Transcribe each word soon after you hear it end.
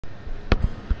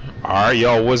Alright,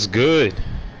 y'all, what's good?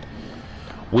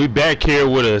 We back here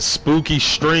with a spooky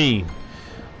stream.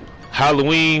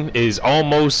 Halloween is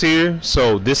almost here,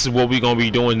 so this is what we're gonna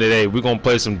be doing today. We're gonna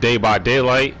play some Dead by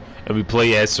Daylight, and we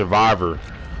play as Survivor.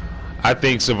 I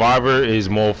think Survivor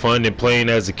is more fun than playing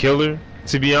as a killer,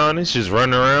 to be honest. Just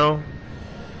running around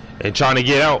and trying to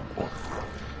get out.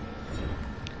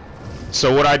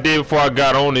 So what I did before I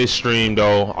got on this stream,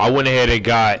 though, I went ahead and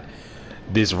got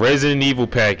this Resident Evil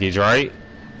package, right?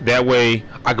 That way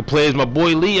I could play as my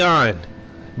boy Leon,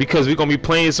 because we're gonna be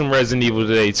playing some Resident Evil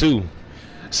today too.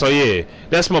 So yeah,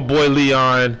 that's my boy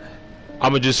Leon.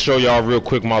 I'm gonna just show y'all real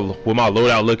quick what my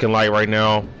loadout looking like right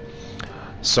now.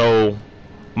 So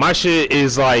my shit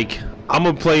is like, I'm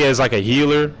gonna play as like a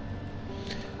healer.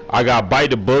 I got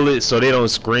bite the bullet so they don't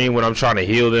scream when I'm trying to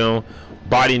heal them.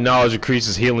 Body knowledge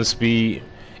increases healing speed.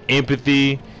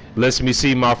 Empathy lets me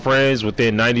see my friends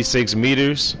within 96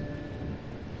 meters.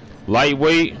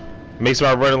 Lightweight makes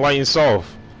my running light and soft.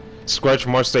 Scratch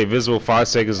marks stay visible 5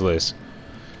 seconds less.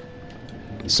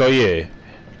 So yeah,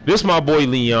 this my boy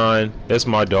Leon. That's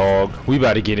my dog. We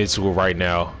about to get into it right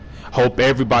now. Hope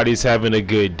everybody's having a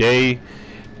good day.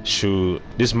 Shoot,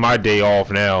 this is my day off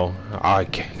now. I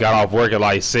got off work at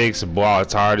like 6. Boy, I'm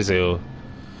tired as hell.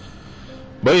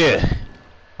 But yeah,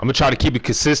 I'm gonna try to keep it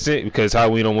consistent because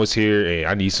Halloween almost here, and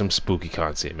I need some spooky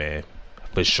content, man.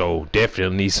 For sure,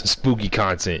 definitely need some spooky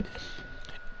content.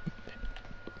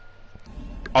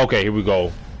 Okay, here we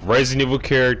go. Resident Evil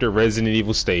character, Resident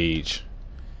Evil stage.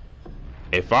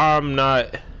 If I'm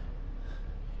not,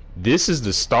 this is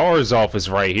the STARS office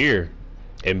right here,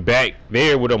 and back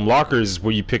there with them lockers is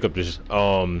where you pick up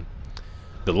the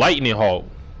lightning hawk.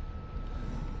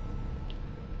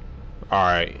 All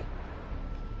right,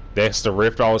 that's the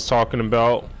rift I was talking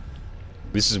about.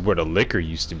 This is where the liquor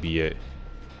used to be at.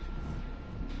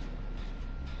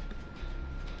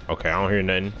 Okay, I don't hear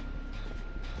nothing.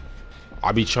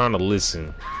 I be trying to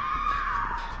listen.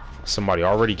 Somebody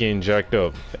already getting jacked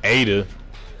up. Ada.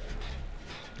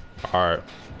 Alright.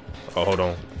 Oh, hold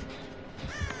on.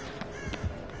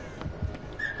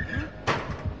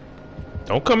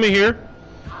 Don't come in here.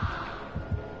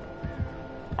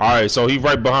 Alright, so he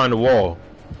right behind the wall.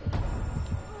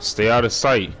 Stay out of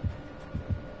sight.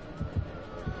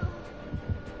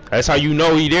 That's how you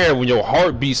know he there, when your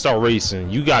heartbeat start racing.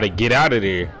 You gotta get out of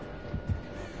there.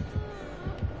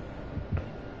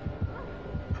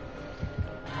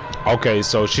 Okay,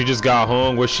 so she just got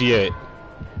hung. Where's she at?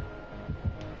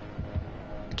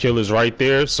 Killer's right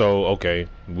there. So okay,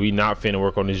 we not finna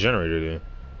work on this generator then.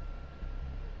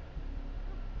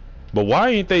 But why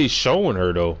ain't they showing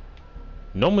her though?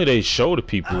 Normally they show the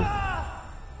people.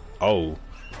 Oh,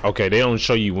 okay, they don't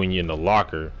show you when you're in the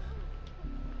locker.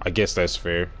 I guess that's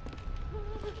fair.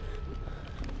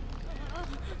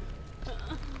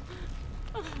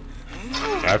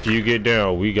 After you get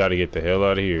down, we gotta get the hell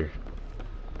out of here,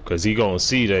 cause he gonna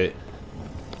see that.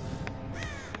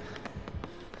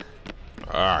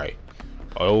 Alright.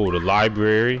 Oh, the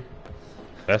library.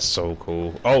 That's so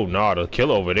cool. Oh nah, the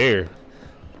killer over there.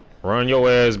 Run your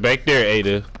ass back there,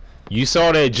 Ada. You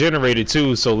saw that generator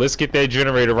too, so let's get that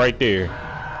generator right there.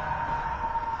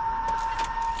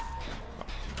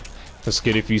 Let's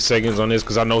get a few seconds on this,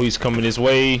 cause I know he's coming this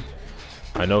way.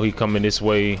 I know he coming this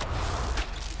way.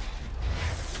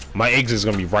 My exit's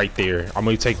gonna be right there. I'm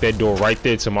gonna take that door right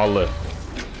there to my left.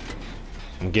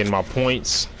 I'm getting my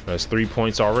points. That's 3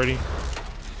 points already.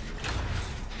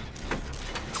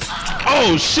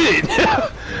 Oh shit!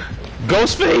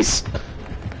 Ghostface!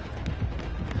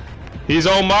 He's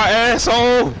on my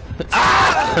asshole!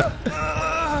 Ah!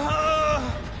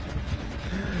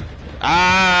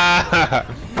 Ah!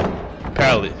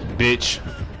 Pallet, bitch.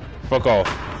 Fuck off.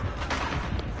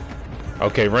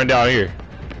 Okay, run down here.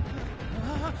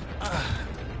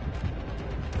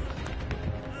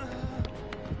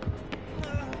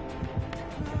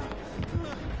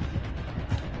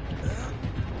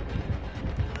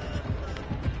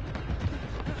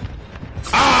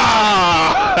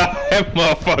 That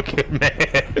motherfucking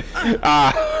man.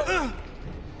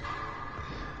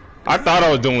 I thought I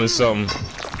was doing something.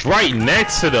 Right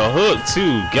next to the hook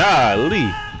too.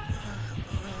 Golly.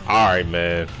 Alright,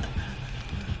 man.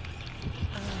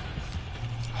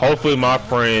 Hopefully my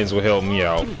friends will help me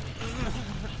out.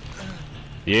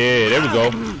 Yeah, there we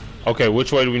go. Okay,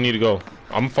 which way do we need to go?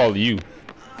 I'm gonna follow you.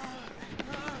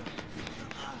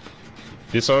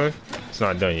 This one? It's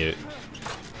not done yet.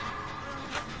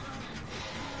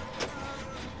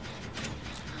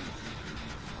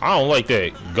 I don't like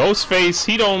that. Ghostface,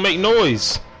 he don't make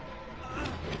noise.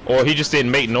 Or he just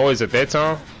didn't make noise at that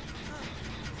time.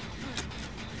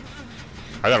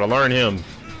 I gotta learn him.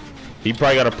 He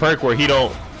probably got a perk where he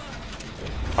don't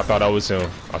I thought that was him.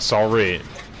 I saw red.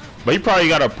 But he probably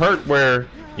got a perk where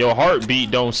your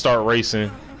heartbeat don't start racing,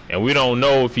 and we don't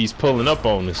know if he's pulling up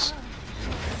on us.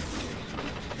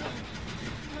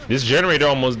 This generator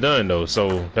almost done though,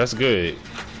 so that's good.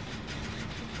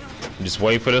 Just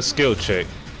wait for the skill check.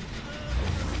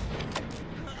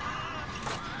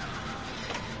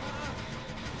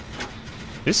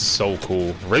 This is so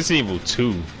cool. Resident Evil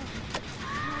 2.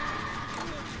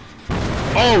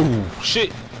 Oh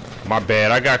shit! My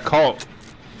bad. I got caught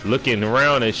looking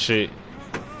around at shit.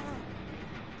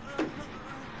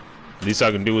 Least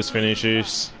I can do is finish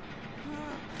this.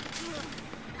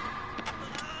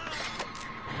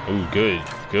 Ooh, good,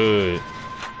 good.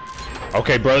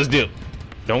 Okay, bro, let's dip.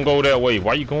 Don't go that way.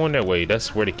 Why you going that way?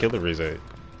 That's where the killer is at.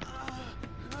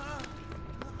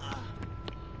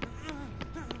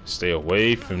 Stay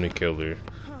away from the killer.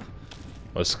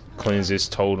 Let's cleanse this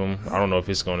totem. I don't know if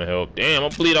it's gonna help. Damn,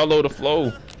 I'm bleed all over the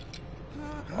floor.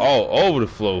 All over the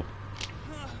floor.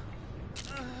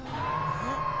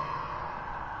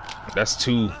 That's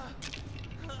two.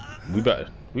 We about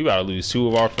to lose two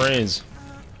of our friends.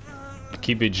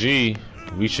 Keep it G.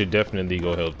 We should definitely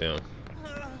go help them.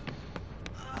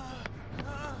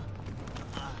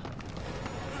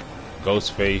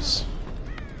 Ghostface.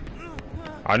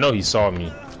 I know he saw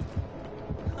me.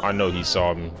 I know he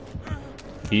saw me.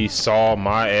 He saw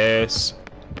my ass.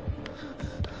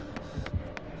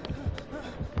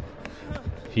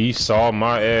 He saw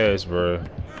my ass, bro.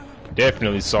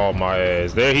 Definitely saw my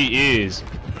ass. There he is.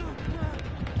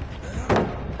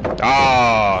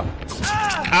 Ah.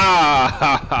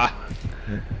 Ah.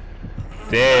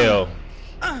 Damn.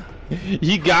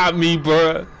 He got me,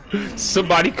 bro.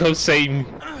 Somebody come save me.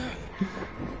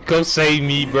 Come save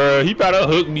me, bro. He about to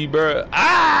hook me, bro.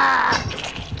 Ah.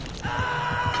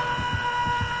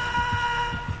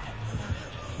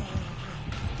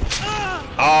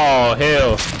 Oh,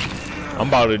 hell. I'm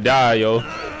about to die, yo.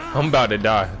 I'm about to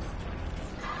die.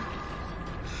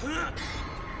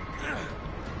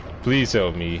 Please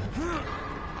help me.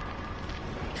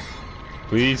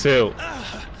 Please help.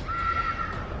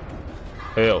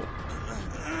 Help.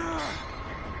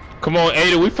 Come on,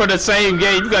 Ada. We for the same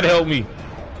game. You gotta help me.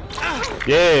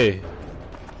 Yeah.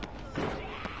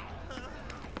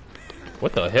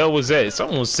 What the hell was that?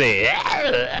 Someone said.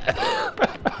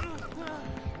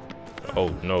 Oh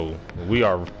no, we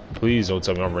are. Please don't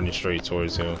tell me I'm running straight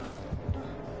towards him.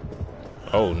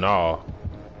 Oh no.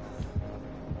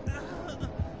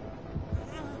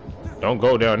 Don't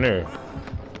go down there.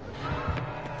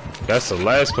 That's the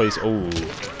last place. Oh.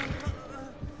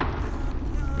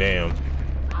 Damn.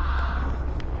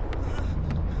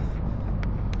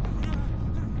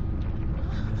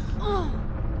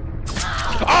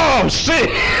 Oh shit!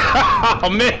 Oh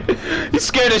man, he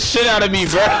scared the shit out of me,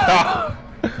 bro.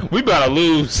 We about to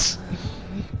lose.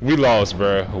 We lost,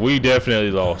 bro. We definitely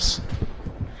lost.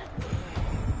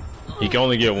 He can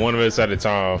only get one of us at a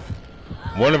time.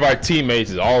 One of our teammates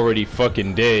is already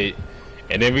fucking dead,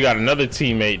 and then we got another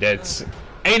teammate that's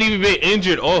ain't even been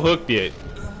injured or hooked yet.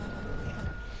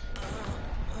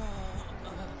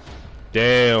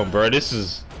 Damn, bro. This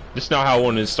is not how I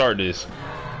wanted to start this.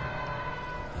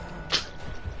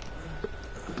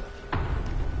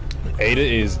 Ada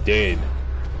is dead.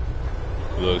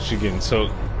 Look, she getting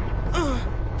took.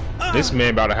 This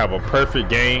man about to have a perfect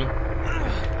game.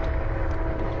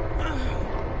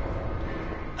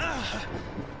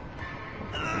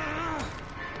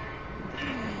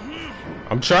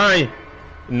 I'm trying.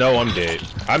 No, I'm dead.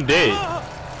 I'm dead.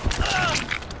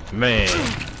 Man.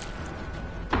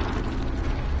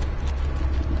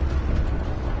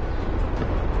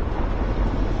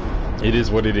 It is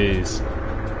what it is.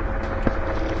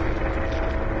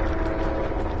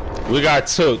 We got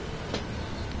took.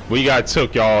 We got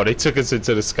took, y'all. They took us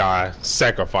into the sky.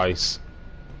 Sacrifice.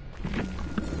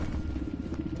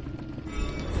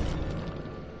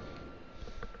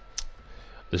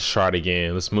 Let's try it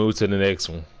again. Let's move to the next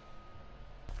one.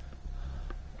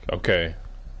 Okay.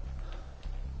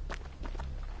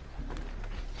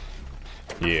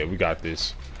 Yeah, we got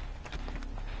this.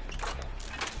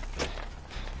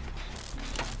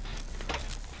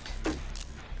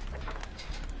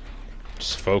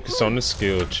 Just focus on the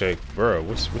skill check. Bro,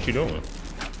 what you doing?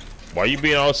 Why you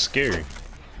being all scary?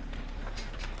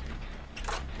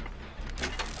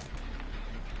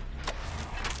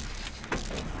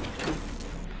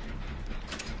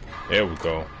 There we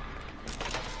go.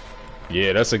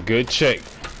 Yeah, that's a good check.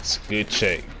 It's a good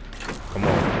check. Come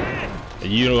on.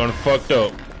 You done fucked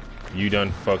up. You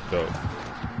done fucked up.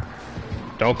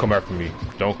 Don't come after me.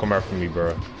 Don't come after me,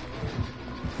 bro.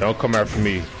 Don't come after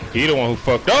me. He the one who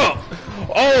fucked up.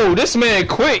 Oh, this man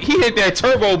quit. He hit that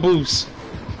turbo boost.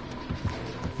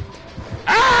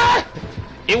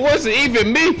 It wasn't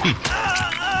even me.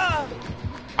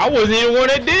 I wasn't even the one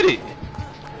that did it.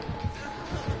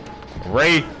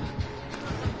 Ray.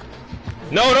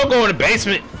 No, don't go in the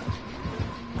basement.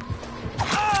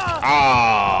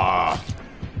 Ah.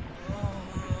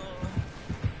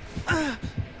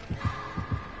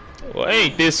 Well,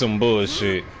 ain't this some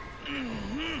bullshit?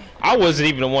 I wasn't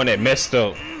even the one that messed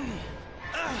up.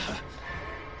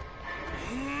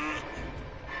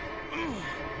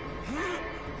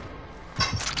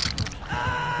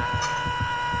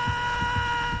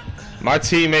 My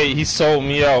teammate, he sold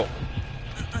me out.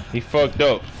 He fucked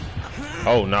up.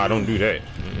 Oh, nah, don't do that.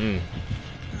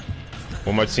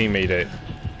 Where my teammate at?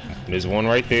 There's one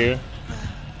right there.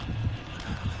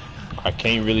 I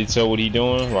can't really tell what he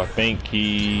doing. I think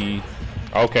he...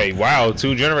 Okay, wow,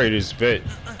 2 generators, bet.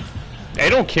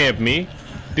 Hey, don't camp me.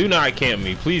 Do not camp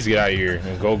me. Please get out of here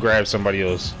and go grab somebody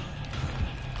else.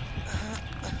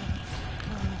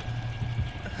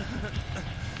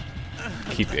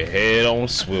 Keep your head on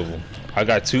swivel. I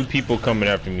got 2 people coming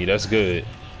after me. That's good.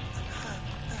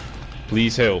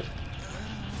 Please help.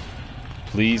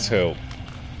 Please help.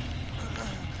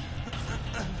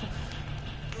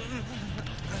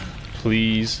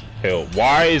 Please help.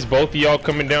 Why is both of y'all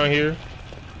coming down here?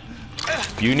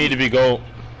 You need to be go.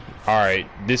 Alright,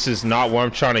 this is not where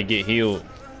I'm trying to get healed.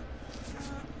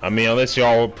 I mean, unless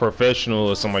y'all professional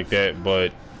or something like that,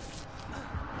 but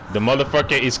the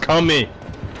motherfucker is coming.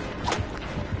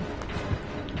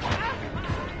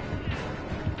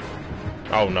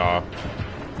 Oh nah.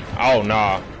 Oh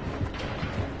nah.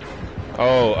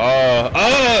 Oh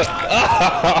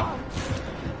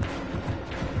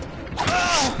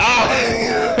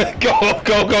go,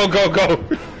 go, go, go,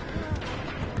 go.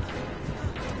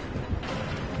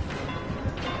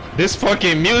 This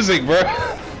fucking music, bro.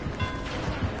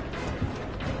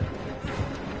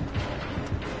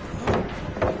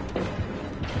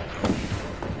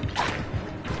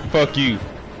 Fuck you.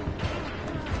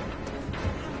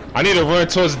 I need to run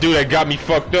towards the dude that got me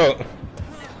fucked up.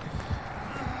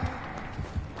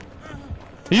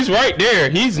 He's right there.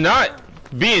 He's not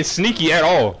being sneaky at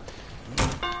all.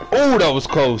 Oh, that was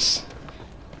close.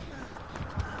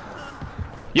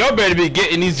 Y'all better be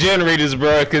getting these generators,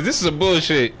 bro, because this is a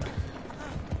bullshit.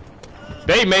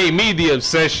 They made me the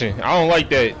obsession. I don't like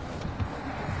that.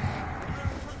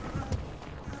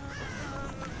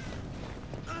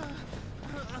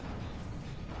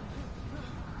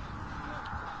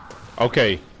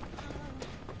 Okay.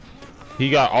 He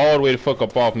got all the way the fuck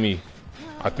up off me.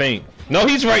 I think. No,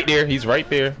 he's right there. He's right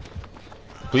there.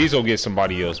 Please go get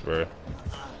somebody else, bro.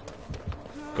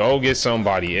 Go get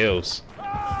somebody else.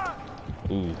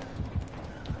 Ooh.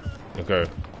 Okay.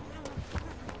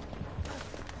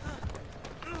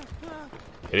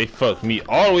 Yeah, they fucked me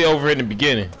all the way over in the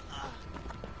beginning.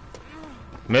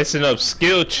 Messing up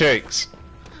skill checks.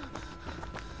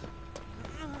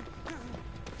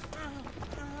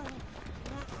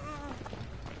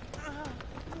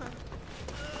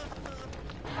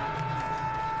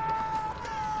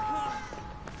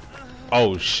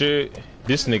 Oh shit.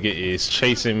 This nigga is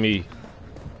chasing me.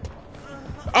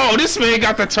 Oh, this man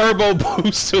got the turbo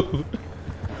boost too.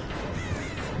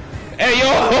 Hey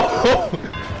yo!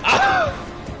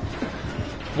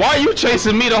 Why are you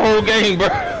chasing me the whole game, bro?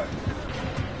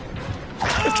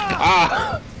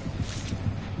 Ah.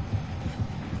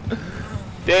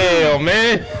 Damn,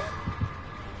 man.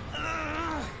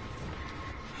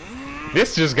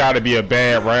 This just gotta be a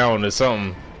bad round or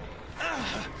something.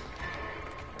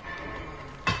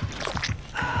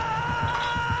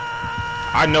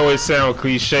 I know it sounds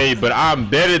cliche, but I'm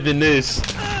better than this.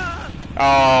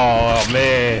 Oh,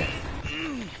 man.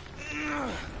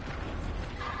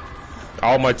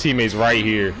 All my teammates right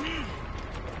here.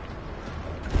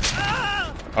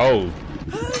 Oh.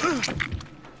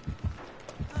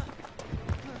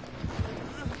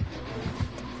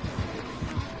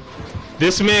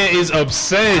 This man is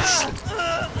obsessed.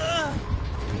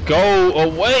 Go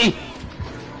away.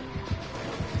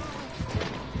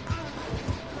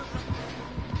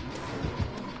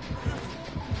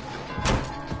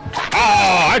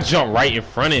 Oh, I jumped right in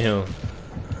front of him.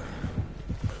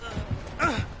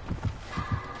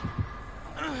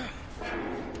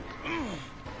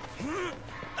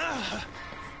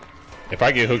 If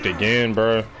I get hooked again,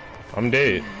 bro, I'm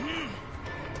dead.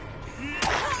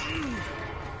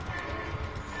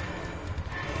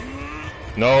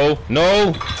 No,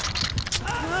 no.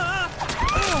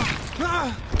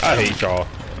 I hate y'all.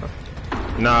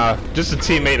 Nah, just a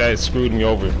teammate that screwed me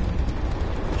over.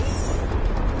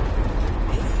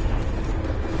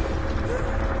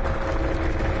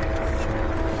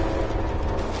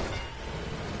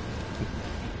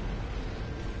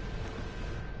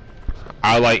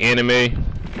 I like anime.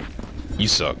 You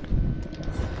suck.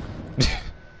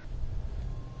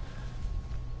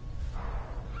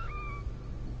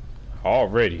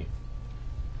 Already.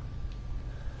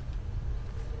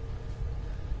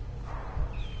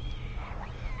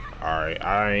 Alright,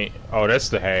 I ain't. Oh, that's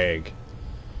the hag.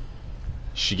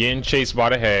 She getting chased by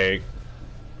the hag.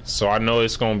 So I know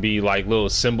it's gonna be like little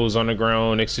symbols on the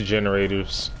ground next to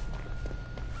generators.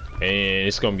 And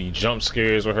it's gonna be jump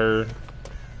scares with her.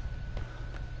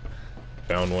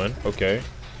 Found one. Okay.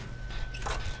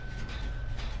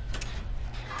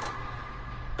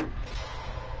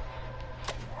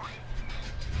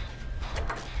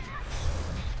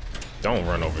 Don't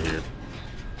run over here.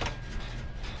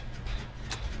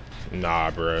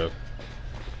 Nah, bro.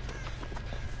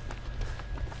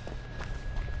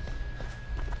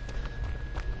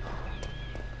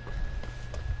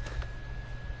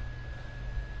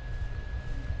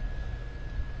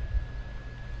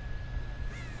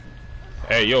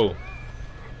 Hey, yo.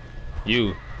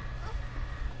 You.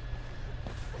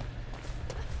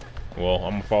 Well,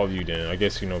 I'm gonna follow you then. I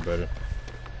guess you know better.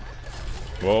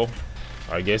 Well,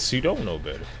 I guess you don't know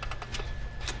better.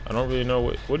 I don't really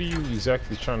know what are you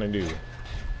exactly trying to do?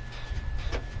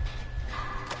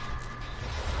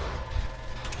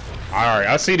 Alright,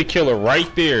 I see the killer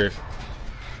right there.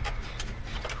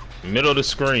 Middle of the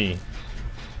screen.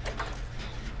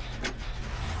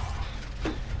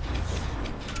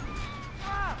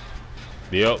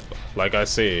 Yep, like I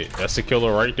said, that's the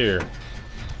killer right there.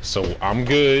 So I'm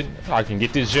good. I can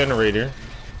get this generator.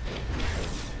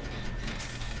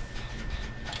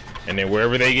 And then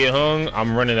wherever they get hung,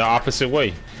 I'm running the opposite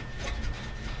way.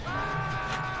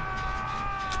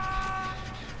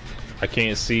 I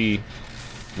can't see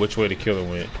which way the killer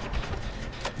went.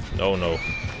 No, no.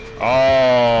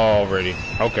 Already.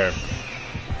 Okay.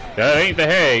 That ain't the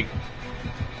hag.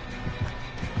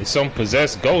 It's some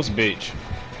possessed ghost bitch.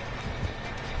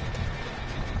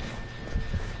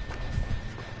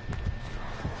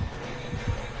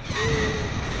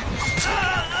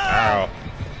 Ow.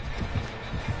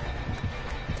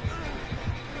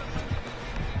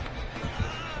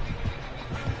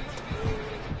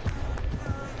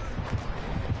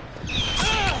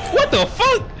 What the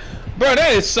fuck? Bro,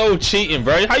 that is so cheating,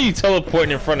 bro. How you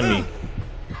teleporting in front of me?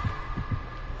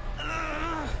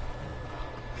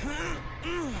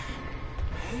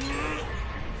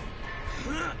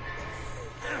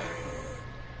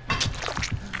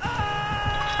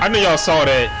 I know y'all saw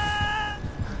that.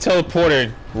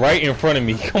 Teleported right in front of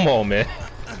me. Come on, man.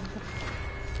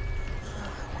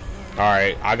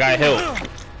 Alright, I got help.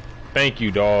 Thank you,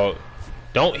 dog.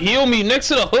 Don't heal me next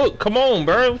to the hook. Come on,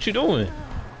 bro. What you doing?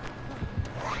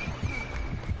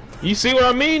 You see what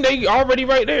I mean? They already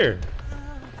right there.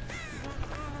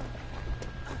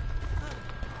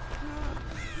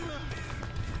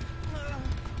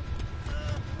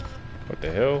 What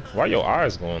the hell? Why your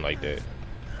eyes going like that?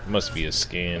 Must be a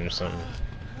skin or something.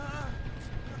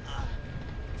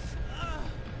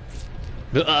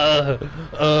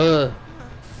 Oh,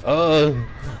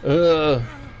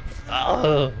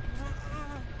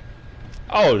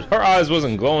 her eyes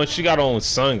wasn't glowing. She got on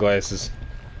sunglasses.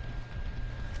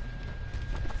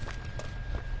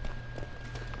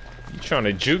 You trying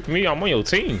to juke me? I'm on your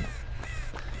team.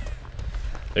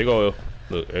 There you go.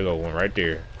 Look, there you go one right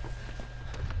there.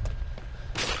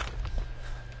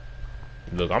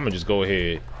 Look, I'm gonna just go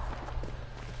ahead.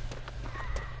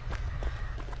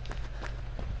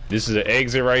 This is an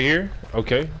exit right here.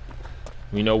 Okay.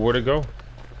 We know where to go.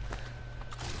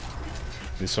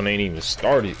 This one ain't even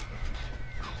started.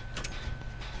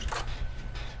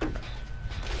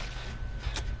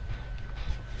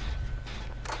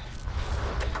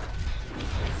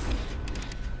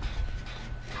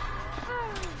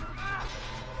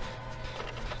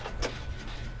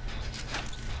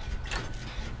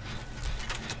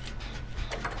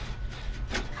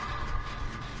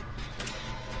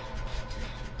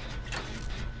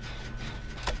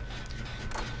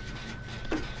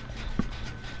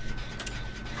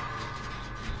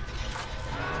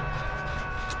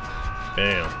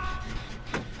 Damn.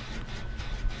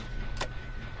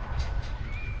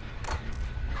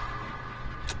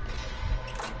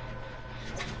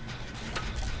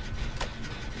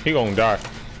 He gonna die.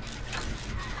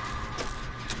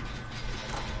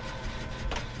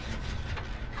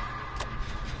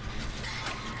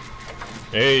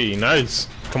 Hey, nice.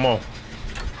 Come on.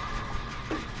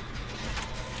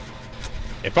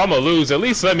 If I'm gonna lose, at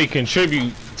least let me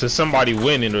contribute to somebody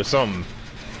winning or something.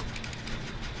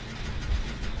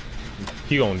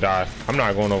 He gonna die. I'm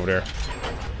not going over there.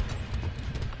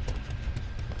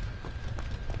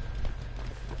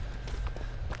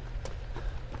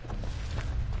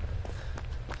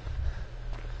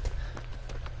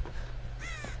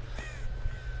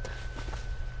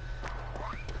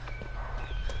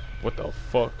 What the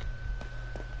fuck?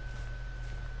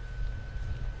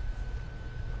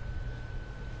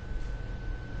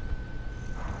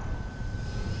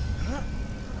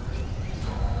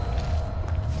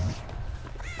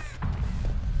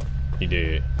 He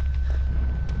did.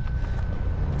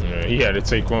 Yeah, he had to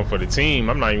take one for the team.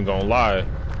 I'm not even gonna lie.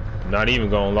 Not even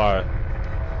gonna lie.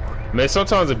 Man,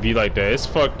 sometimes it be like that. It's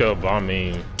fucked up. I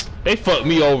mean, they fucked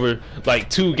me over like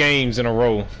 2 games in a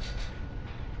row.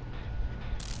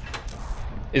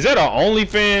 Is that our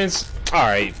OnlyFans?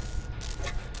 Alright.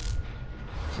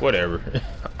 Whatever.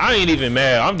 I ain't even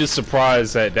mad. I'm just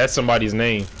surprised that that's somebody's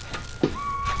name.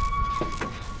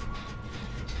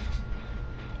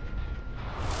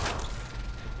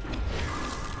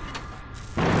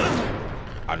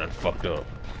 I done fucked up.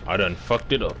 I done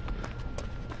fucked it up.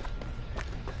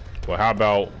 Well, how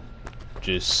about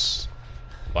just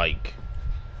like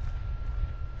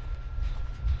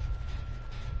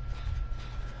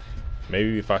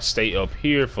maybe if I stay up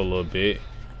here for a little bit,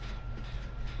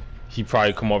 he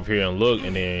probably come up here and look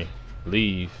and then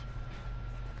leave.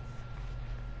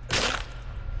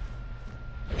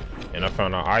 And I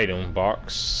found an item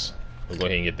box. We'll go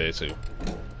ahead and get that too.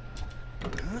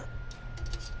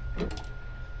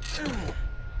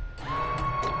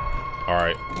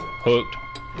 Alright, hooked.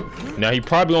 Now he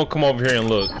probably gonna come over here and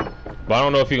look. But I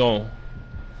don't know if he gonna...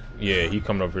 Yeah, he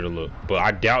coming over here to look. But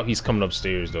I doubt he's coming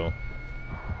upstairs though.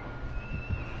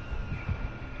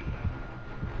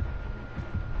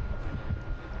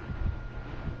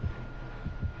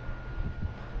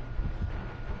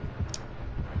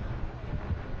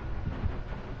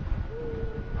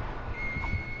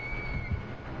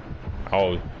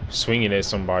 Oh, swinging at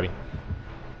somebody.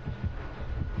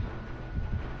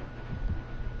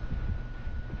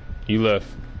 He left.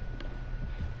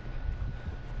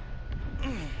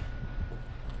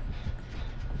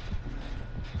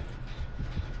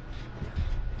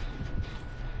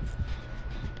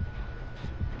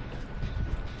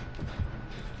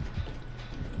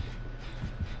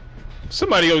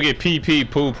 Somebody go get PP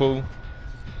poo poo.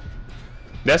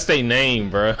 That's their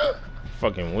name, bruh.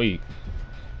 Fucking weak.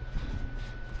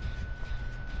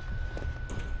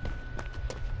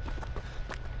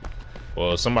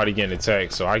 Well, somebody getting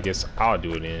attacked, so I guess I'll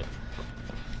do it then.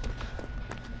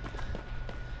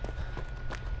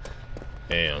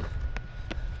 Damn.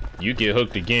 You get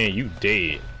hooked again, you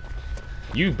dead.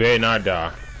 You better not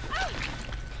die.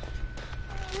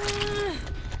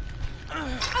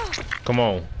 Come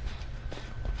on.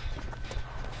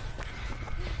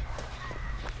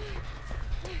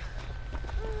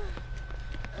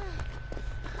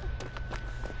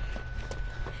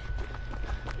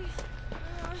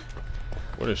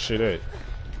 Where the shit at?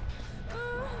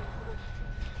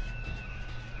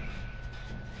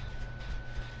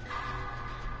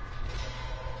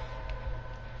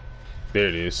 There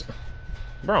it is.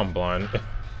 Bro, I'm blind.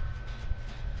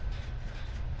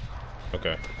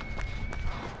 Okay.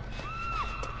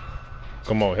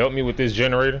 Come on, help me with this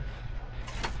generator.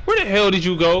 Where the hell did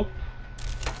you go?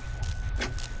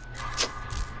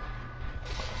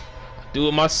 Do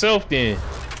it myself then.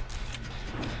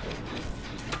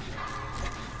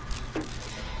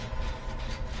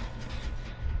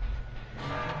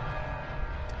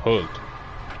 Hooked.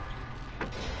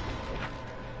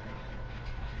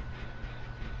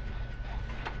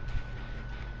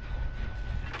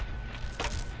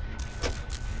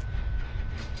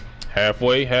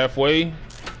 Halfway, halfway.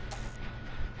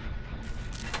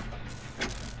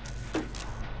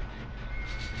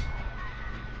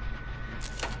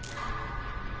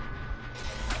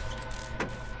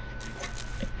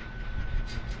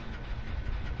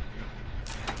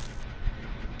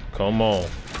 Come on.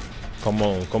 Come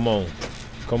on, come on.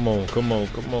 Come on, come on,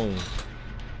 come on.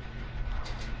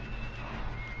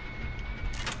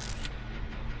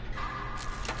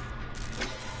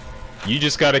 You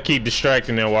just gotta keep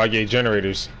distracting them while I get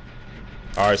generators.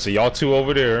 Alright, so y'all two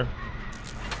over there.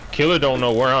 Killer don't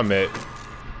know where I'm at.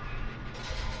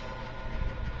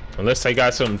 Unless they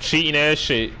got some cheating ass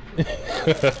shit.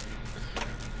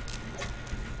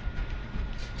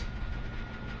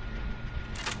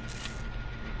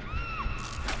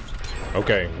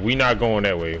 Okay, we not going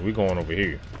that way. We going over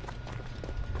here.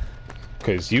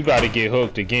 Cause you gotta get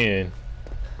hooked again.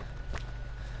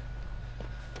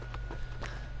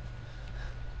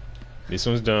 This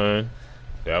one's done.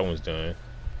 That one's done.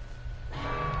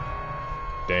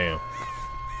 Damn.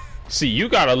 See, you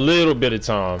got a little bit of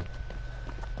time.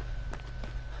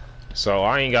 So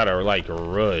I ain't gotta like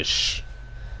rush.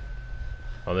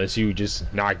 Unless you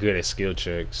just not good at skill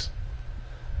checks.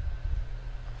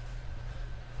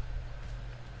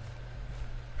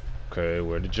 Okay,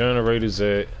 where the generator's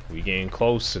at? We getting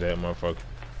close to that motherfucker.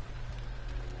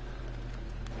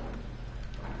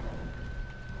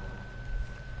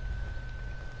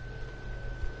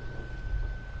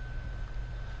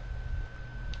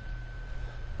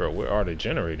 Bro, where are the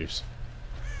generators?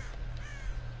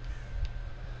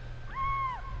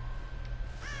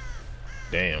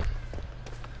 Damn.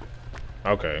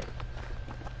 Okay.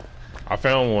 I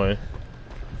found one.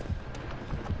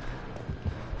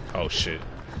 Oh shit.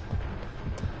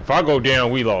 If I go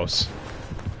down, we lost.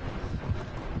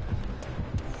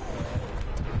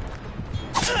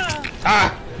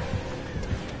 Ah!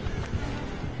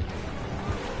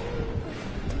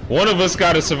 One of us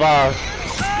gotta survive.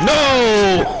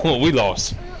 No! We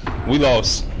lost. We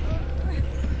lost.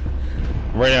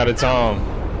 Ran out of time.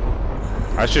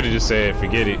 I should have just said,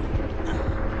 forget it.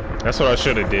 That's what I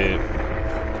should have did.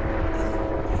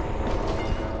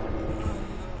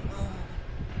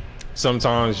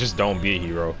 Sometimes just don't be a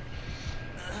hero.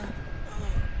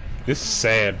 This is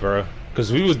sad, bro.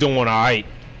 Cause we was doing alright.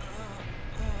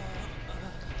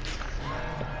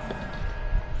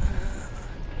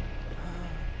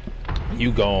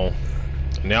 You gone.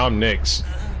 Now I'm next.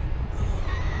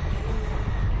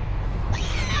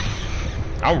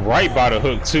 I'm right by the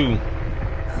hook too.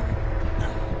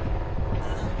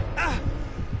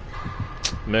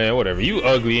 Man, whatever. You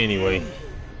ugly anyway.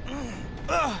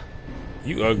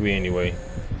 You ugly anyway.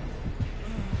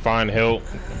 Find help.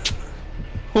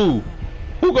 Who?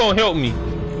 Who gonna help me?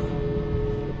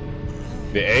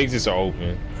 The exits are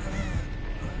open.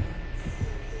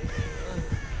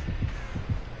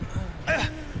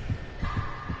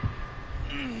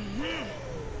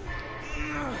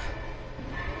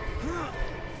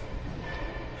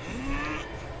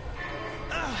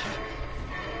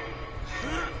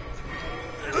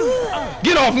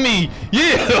 Get off me!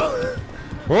 Yeah!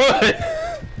 Run!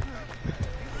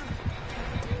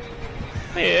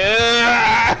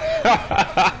 Yeah!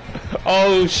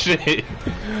 Oh shit!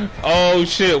 Oh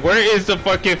shit! Where is the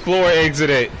fucking floor exit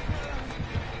at?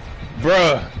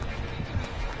 Bruh!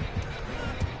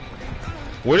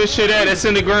 Where this shit at? It's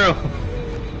in the ground.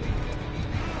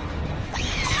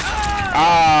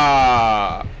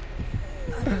 Ah!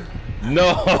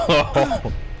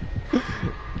 No!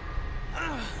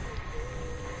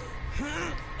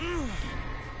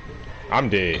 I'm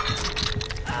dead.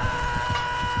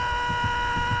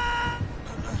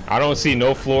 I don't see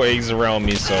no floor eggs around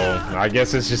me, so I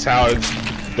guess it's just how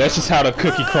that's just how the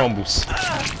cookie crumbles.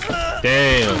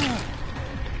 Damn.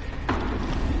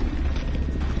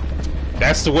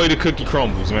 That's the way the cookie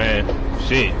crumbles, man.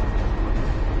 Shit.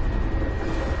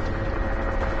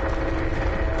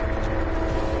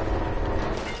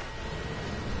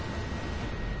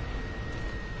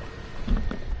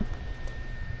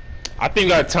 I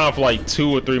think I got time for like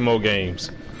 2 or 3 more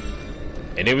games.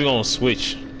 And then we're gonna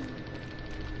switch.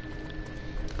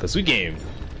 Cause we game.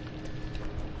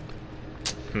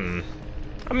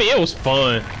 I mean, it was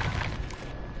fun.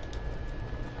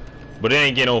 But it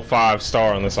ain't get no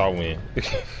 5-star unless I win.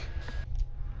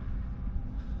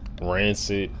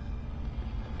 Rancid.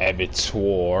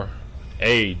 Abattoir.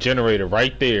 Hey, generator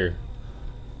right there.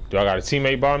 Do I got a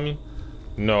teammate by me?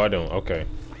 No, I don't. Okay.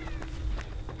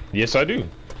 Yes, I do.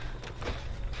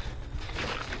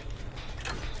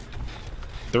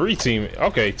 3 teammates.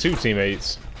 Okay, 2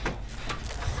 teammates.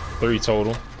 3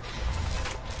 total.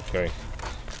 Okay.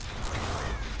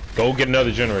 Go get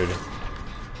another generator.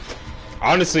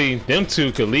 Honestly, them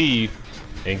 2 could leave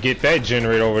and get that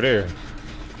generator over there.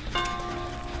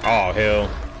 Oh, hell.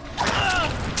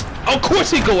 Of course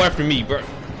he go after me, bro.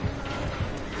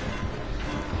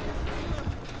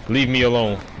 Leave me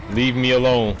alone. Leave me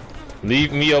alone.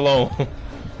 Leave me alone.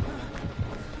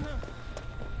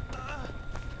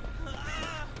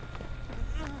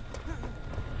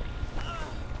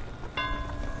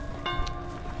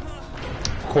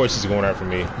 Of course he's going after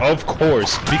me. Of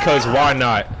course. Because why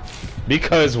not?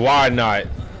 Because why not?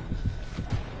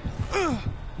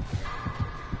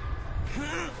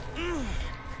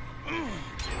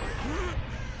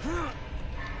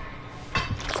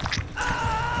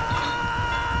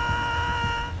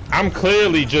 I'm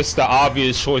clearly just the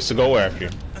obvious choice to go after.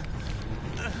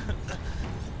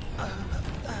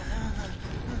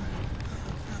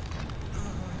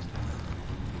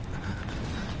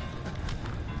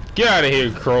 Get out of here,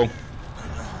 Crow.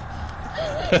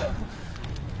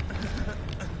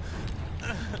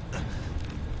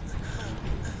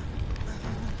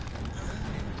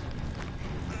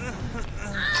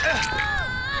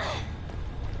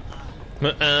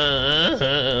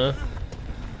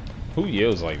 Who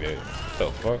yells like that? What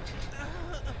the fuck?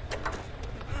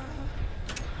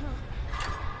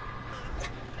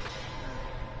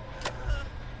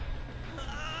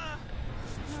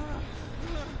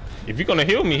 If you're gonna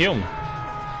heal me, heal me.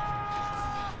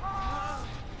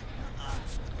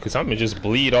 Cause I'm gonna just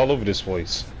bleed all over this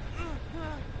place.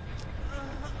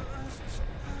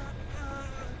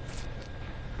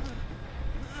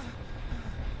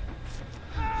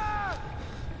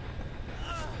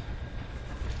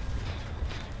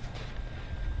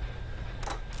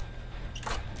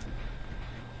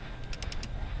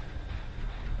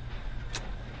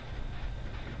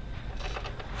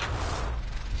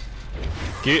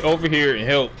 Get over here and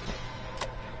help.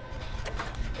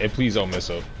 And please don't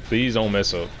mess up. Please don't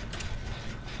mess up.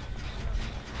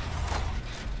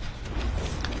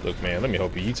 Look, man, let me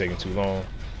help you. You taking too long.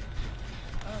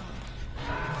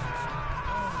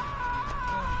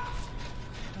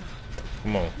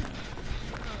 Come on.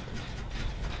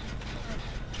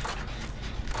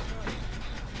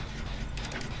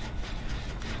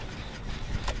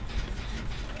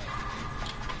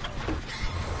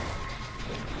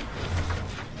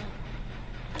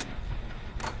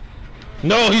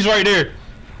 No, he's right there.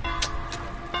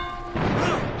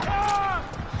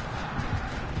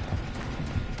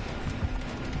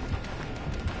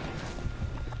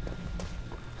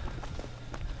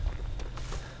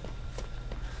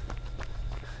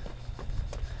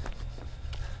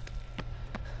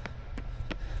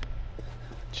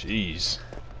 Jeez.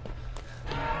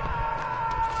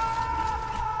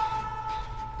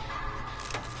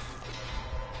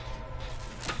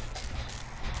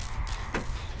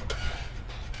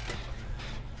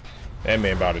 That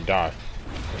man about to die.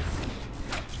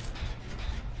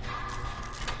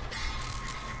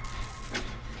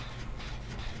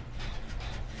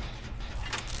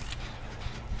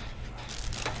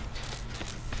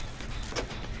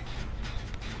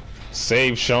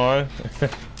 Save Sean.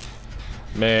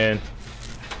 Man.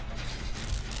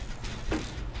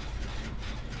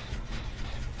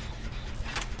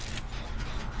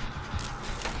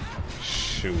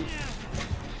 Shoot.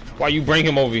 Why you bring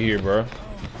him over here, bro?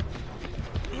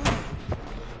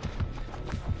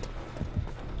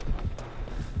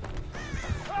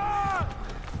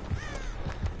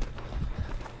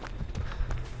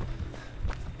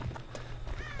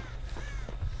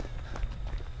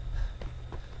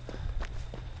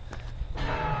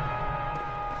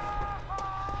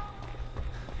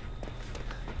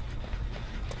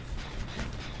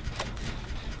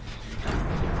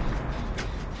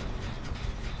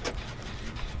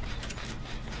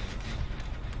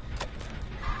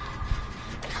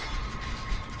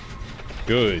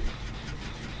 Good.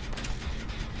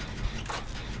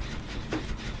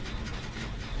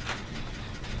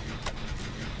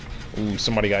 Ooh,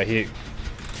 somebody got hit.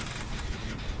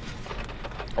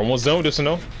 Almost done with this,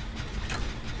 no?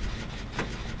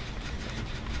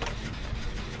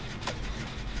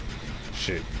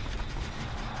 Shit.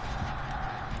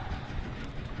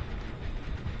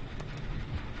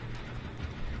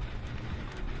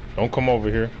 Don't come over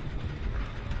here.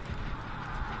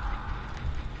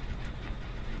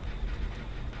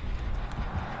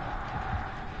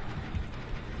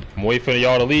 I'm waiting for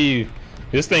y'all to leave.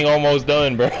 This thing almost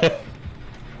done, bro.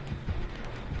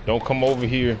 Don't come over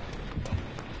here.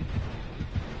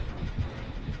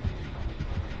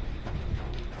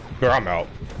 Bro, I'm out.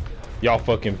 Y'all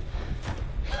fucking...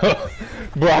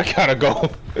 Bro, I gotta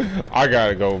go. I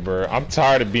gotta go, bro. I'm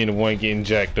tired of being the one getting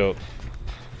jacked up.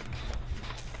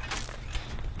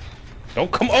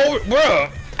 Don't come over, bro.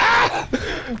 Ah!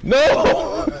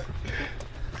 No!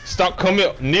 Stop coming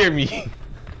up near me.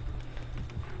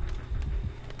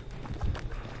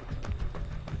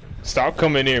 Stop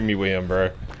coming near me with him,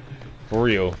 bro. For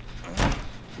real.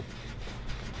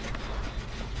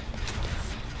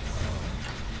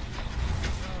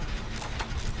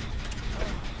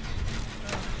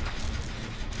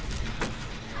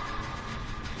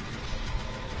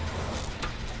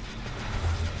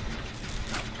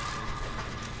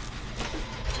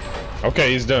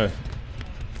 Okay, he's done.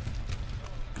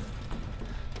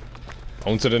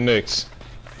 On to the next.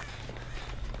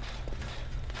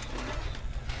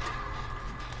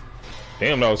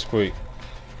 Damn, that was quick.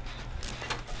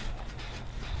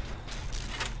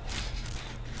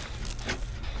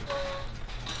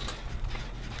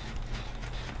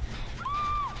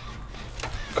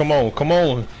 Come on, come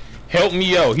on. Help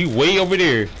me out. He way over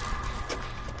there.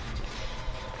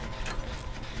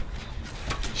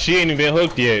 She ain't even been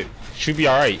hooked yet. She'll be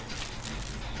alright.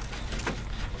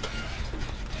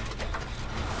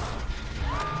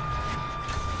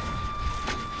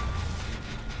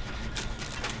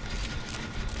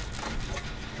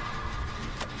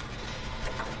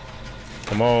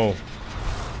 Come on.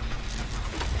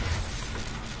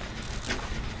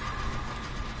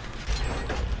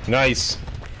 Nice.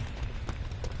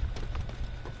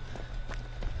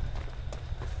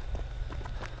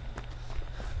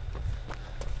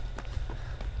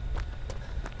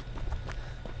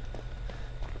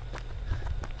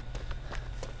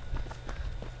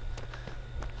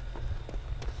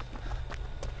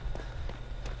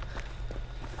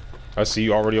 I see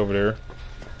you already over there.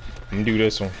 I'm gonna do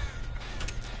this one.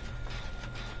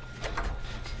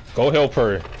 Go help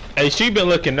her. Hey, she been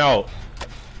looking out.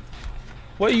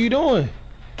 What are you doing?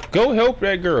 Go help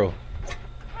that girl.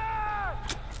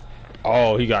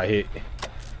 Oh, he got hit.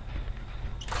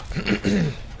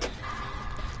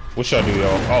 What should I do,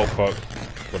 y'all? Oh, fuck.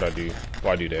 What'd I do?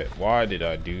 Why do that? Why did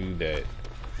I do that?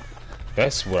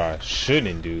 That's what I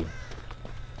shouldn't do.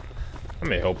 I'm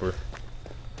gonna help her.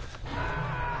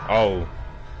 Oh,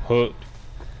 hooked.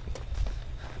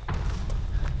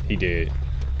 He did.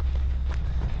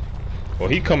 Well,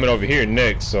 he coming over here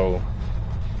next, so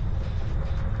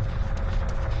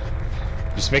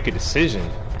just make a decision.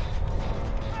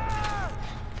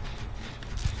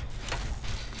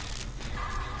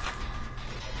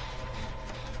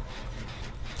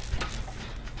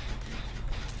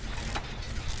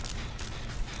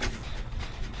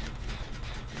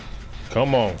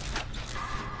 Come on.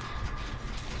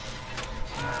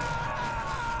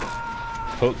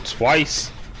 Hooked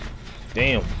twice.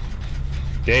 Damn.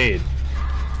 Dead.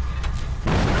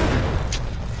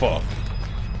 Fuck.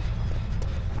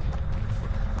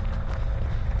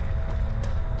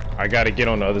 I gotta get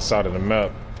on the other side of the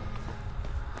map.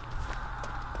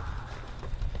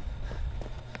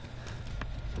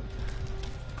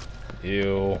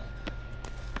 Ew.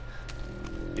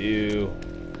 Ew.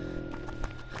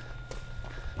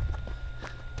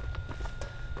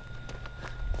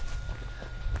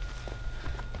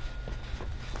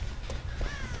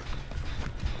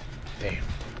 Damn.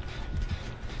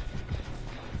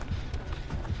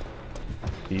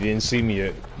 He didn't see me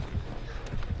yet.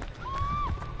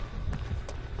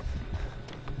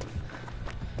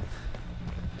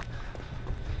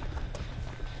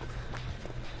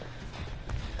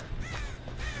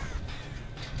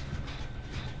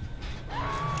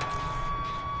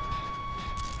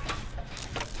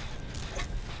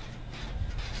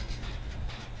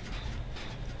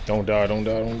 Don't die, don't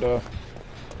die, don't die.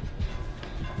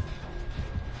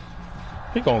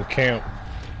 He gonna camp.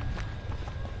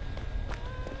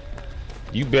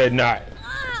 You better not.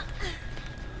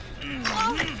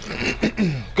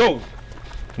 Go!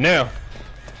 Now.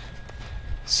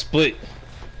 Split.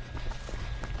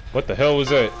 What the hell was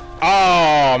that?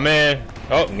 Oh, man.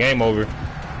 Oh, game over.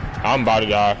 I'm about to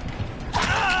die.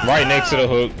 Right next to the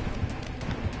hook.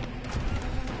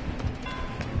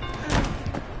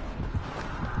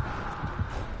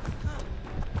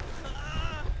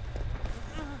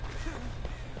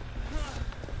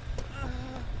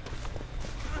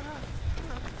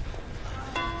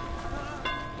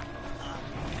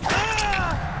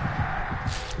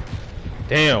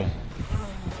 Damn.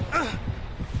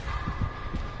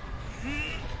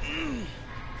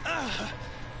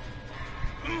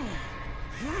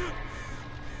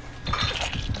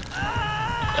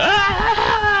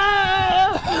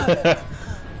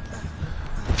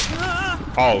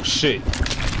 Oh shit.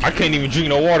 I can't even drink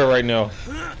no water right now.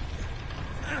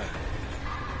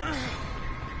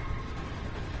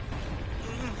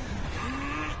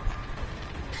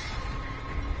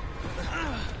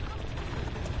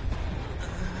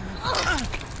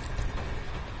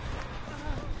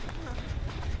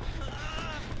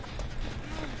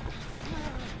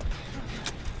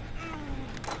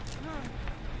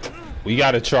 We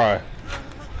gotta try.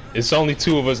 It's only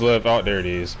 2 of us left. Oh, there it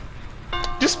is.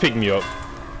 Just pick me up.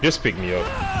 Just pick me up.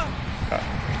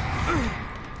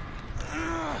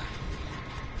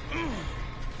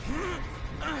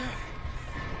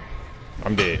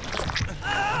 I'm dead.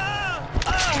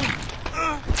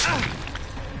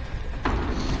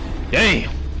 Damn.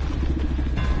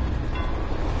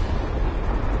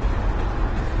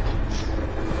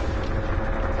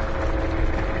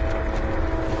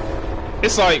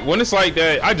 It's like, when it's like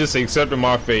that, I just accepted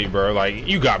my fate, bro. Like,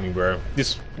 you got me, bro.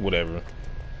 Just whatever.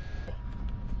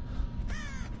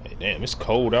 Hey, damn, it's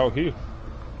cold out here.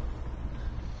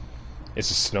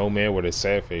 It's a snowman with a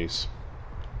sad face.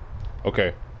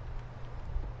 Okay.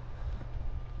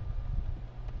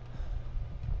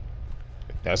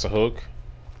 That's a hook.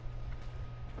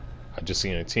 I just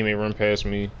seen a teammate run past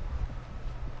me.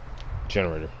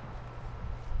 Generator.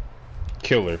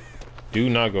 Killer. Do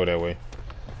not go that way.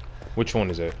 Which one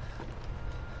is that?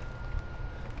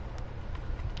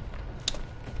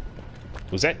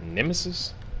 Was that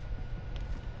Nemesis?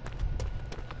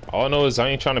 All I know is I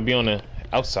ain't trying to be on the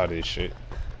outside of this shit.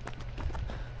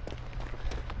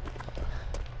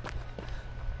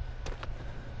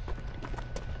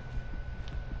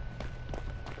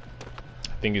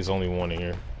 I think there's only one in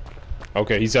here.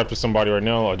 Okay, he's after somebody right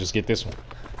now. I'll just get this one.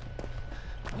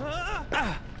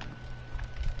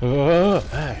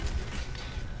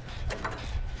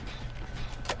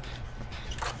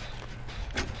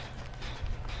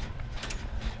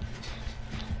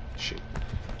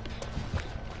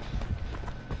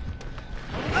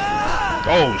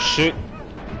 Oh shit.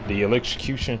 The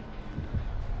electrocution.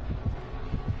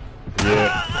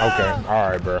 Yeah, okay.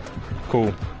 Alright, bro.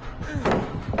 Cool.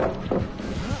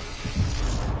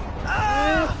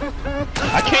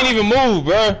 I can't even move,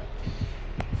 bro.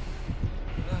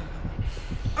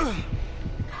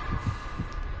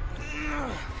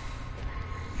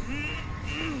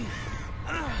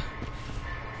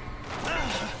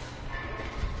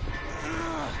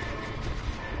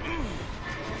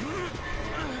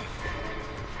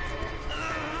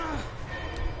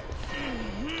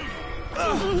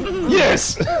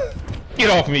 Yes! Get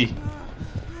off me!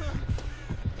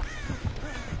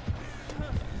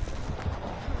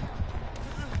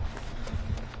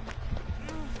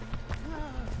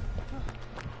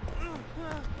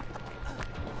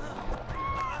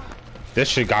 That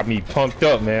shit got me pumped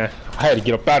up, man. I had to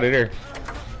get up out of there.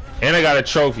 And I got a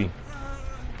trophy.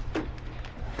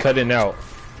 Cutting out.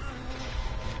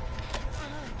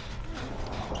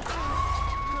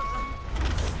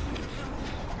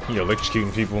 You're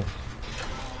electrocuting people.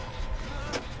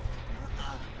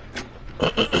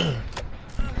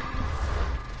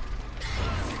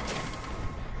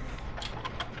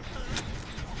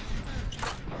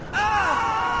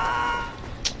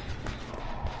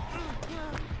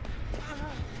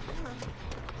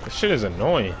 This shit is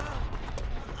annoying.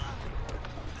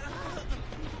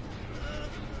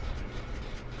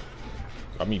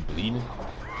 Got me bleeding.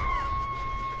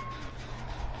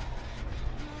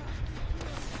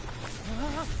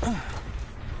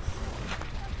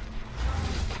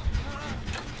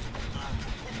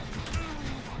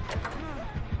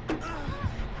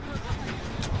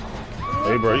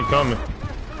 Hey bro, you coming?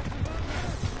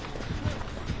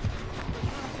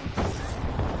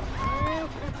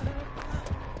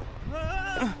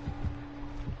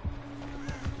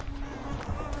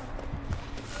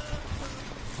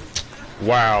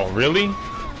 Wow, really?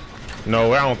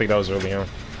 No, I don't think that was really him.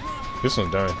 This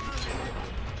one's done.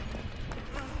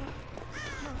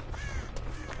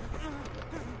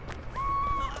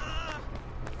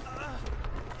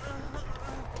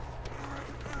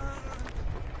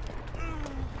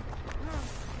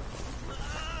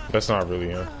 That's not really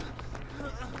him.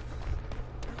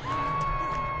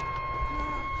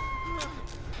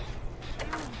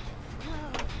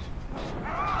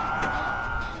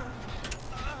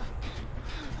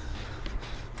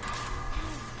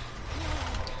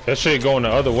 That shit going the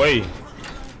other way.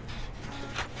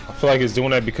 I feel like it's doing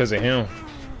that because of him.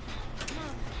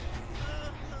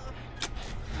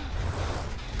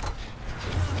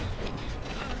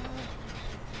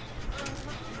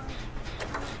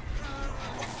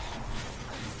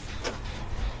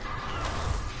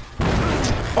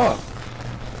 Fuck.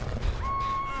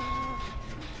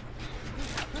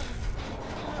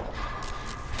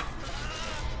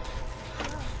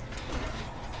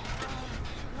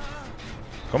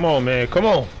 Come on, man. Come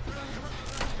on.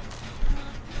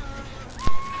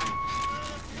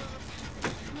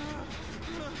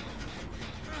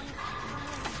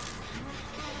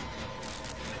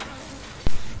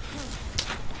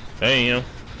 That ain't him.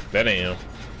 That ain't him.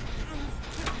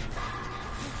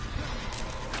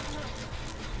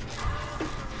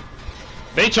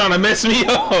 They trying to mess me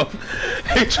up.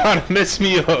 They trying to mess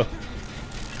me up.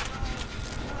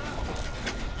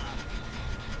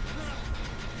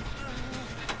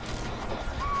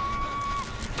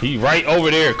 He right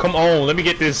over there. Come on, let me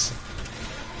get this.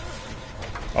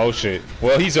 Oh shit.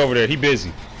 Well, he's over there. He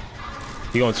busy.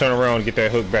 He gonna turn around and get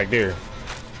that hook back there.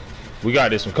 We got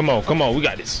this one. Come on, come on. We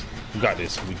got this. We got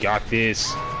this. We got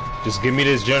this. Just give me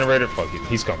this generator. Fuck it.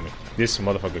 He's coming. This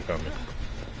motherfucker coming.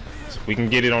 So we can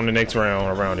get it on the next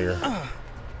round around here.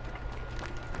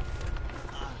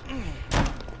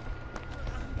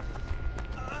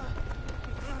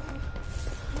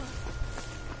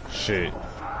 Shit.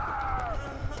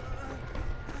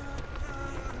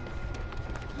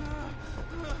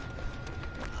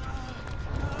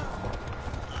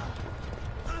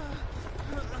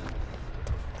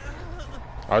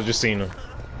 I was just seeing him.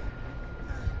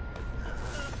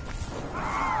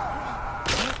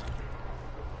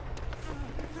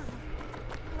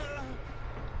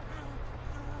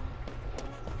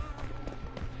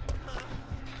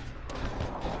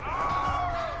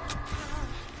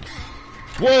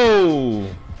 Whoa!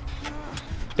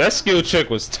 That skill check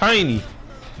was tiny.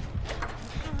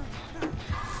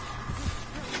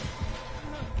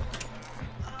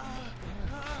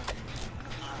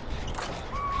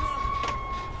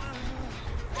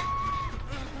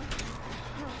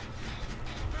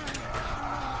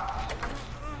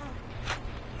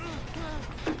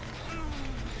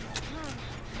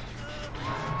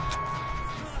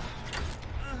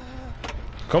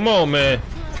 Come on, man.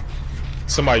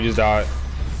 Somebody just died.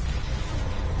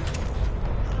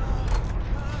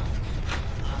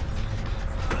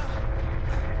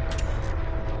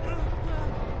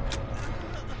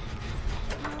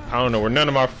 I don't know where none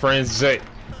of my friends is at.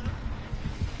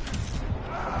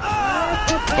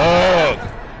 Fuck!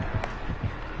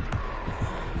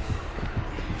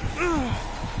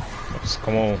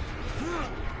 Come on.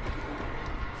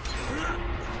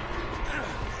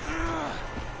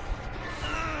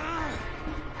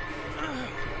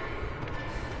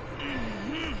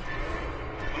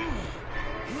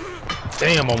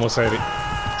 Damn, almost had it.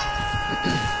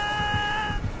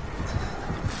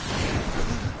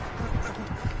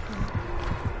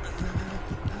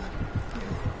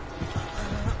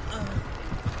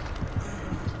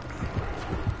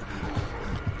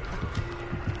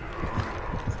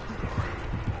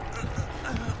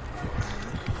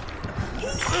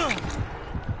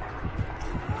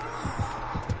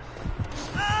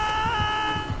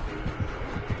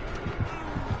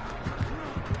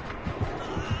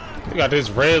 You got this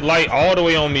red light all the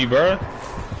way on me, bruh.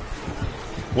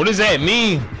 What does that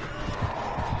mean?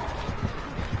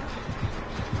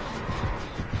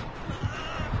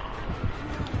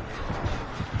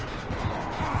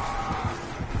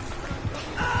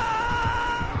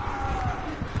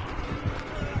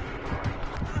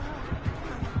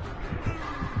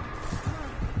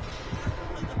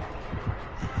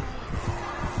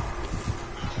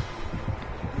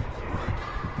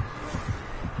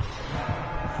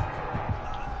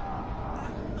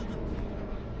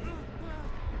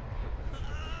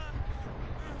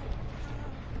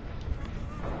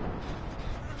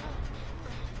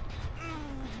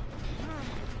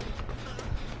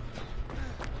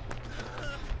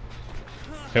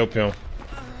 Help him.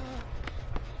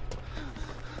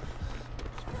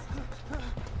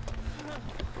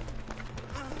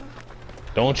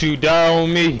 Don't you die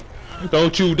on me.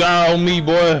 Don't you die on me,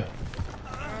 boy.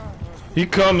 He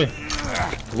coming.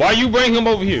 Why you bring him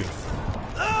over here?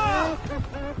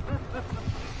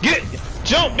 Get!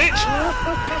 Jump, bitch!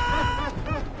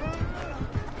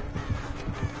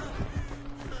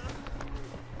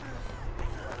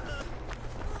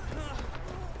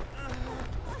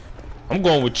 I'm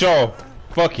going with y'all.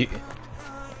 Fuck it.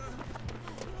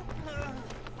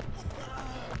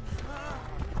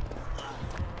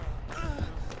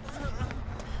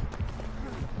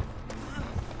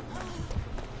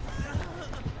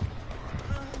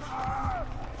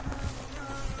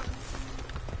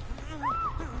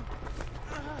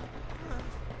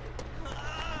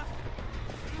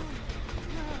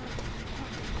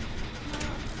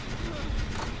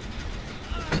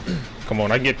 Come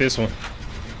on, I get this one.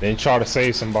 Then try to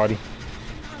save somebody.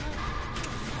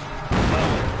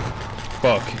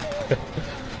 Fuck.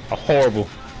 Horrible.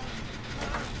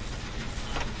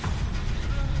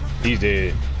 He's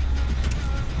dead.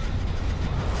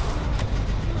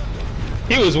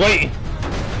 He was waiting.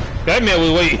 That man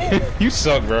was waiting. You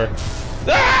suck, bro.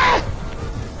 Ah!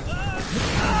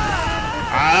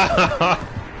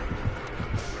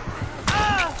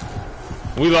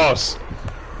 Ah! We lost.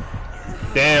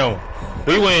 Damn.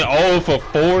 We went 0 for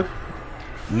 4.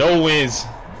 No wins.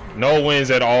 No wins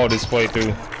at all this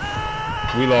playthrough.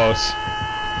 We lost.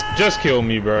 Just kill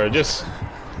me, bro. Just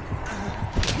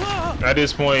at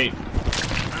this point.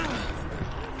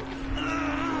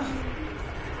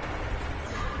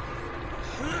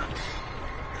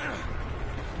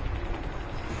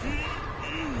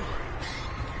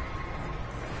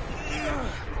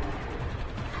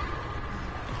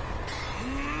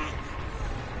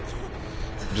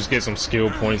 Just get some skill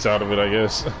points out of it, I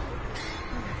guess.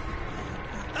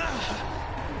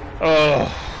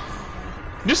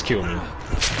 Just kill me.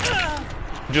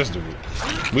 Just do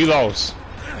it. We lost.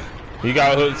 He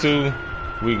got hooked too.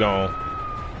 We gone.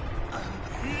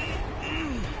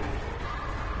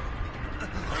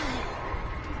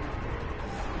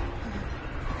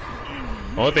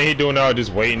 Only thing he doing now is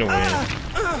just waiting to win.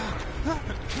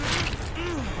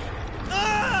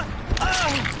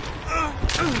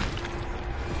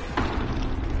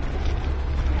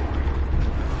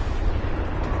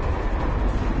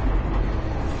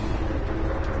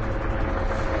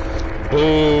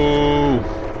 Boo!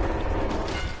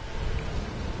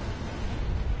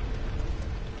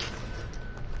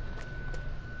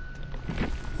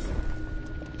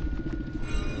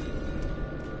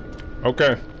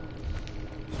 Okay.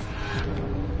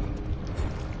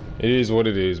 It is what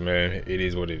it is, man. It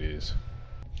is what it is.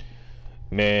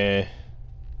 Man.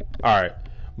 Alright.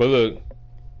 But look,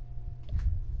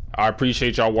 I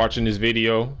appreciate y'all watching this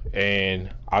video, and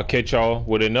I'll catch y'all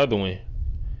with another one.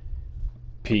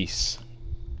 Peace.